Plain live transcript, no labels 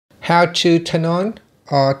how to turn on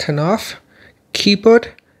or turn off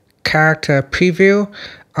keyboard character preview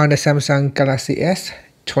on the Samsung Galaxy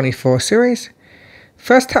S24 series.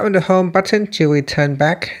 First, tap on the home button to return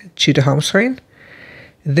back to the home screen.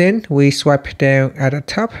 Then we swipe down at the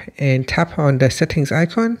top and tap on the settings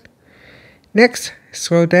icon. Next,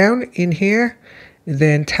 scroll down in here,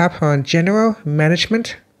 then tap on General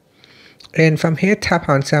Management. And from here, tap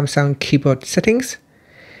on Samsung Keyboard Settings.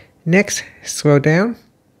 Next, scroll down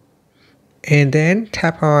and then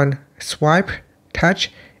tap on Swipe,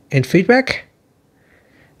 Touch, and Feedback.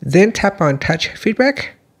 Then tap on Touch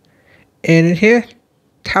Feedback. And in here,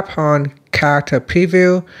 tap on Character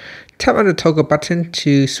Preview. Tap on the toggle button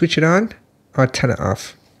to switch it on or turn it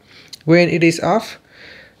off. When it is off,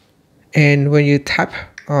 and when you tap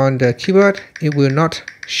on the keyboard, it will not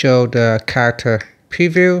show the character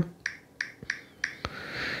preview.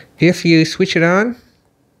 If you switch it on,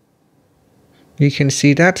 you can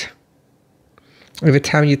see that every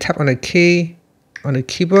time you tap on a key on the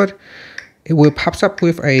keyboard, it will pop up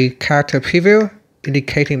with a character preview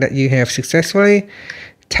indicating that you have successfully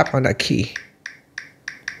tapped on that key.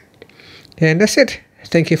 And that's it.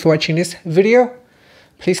 Thank you for watching this video.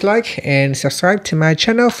 Please like and subscribe to my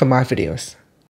channel for more videos.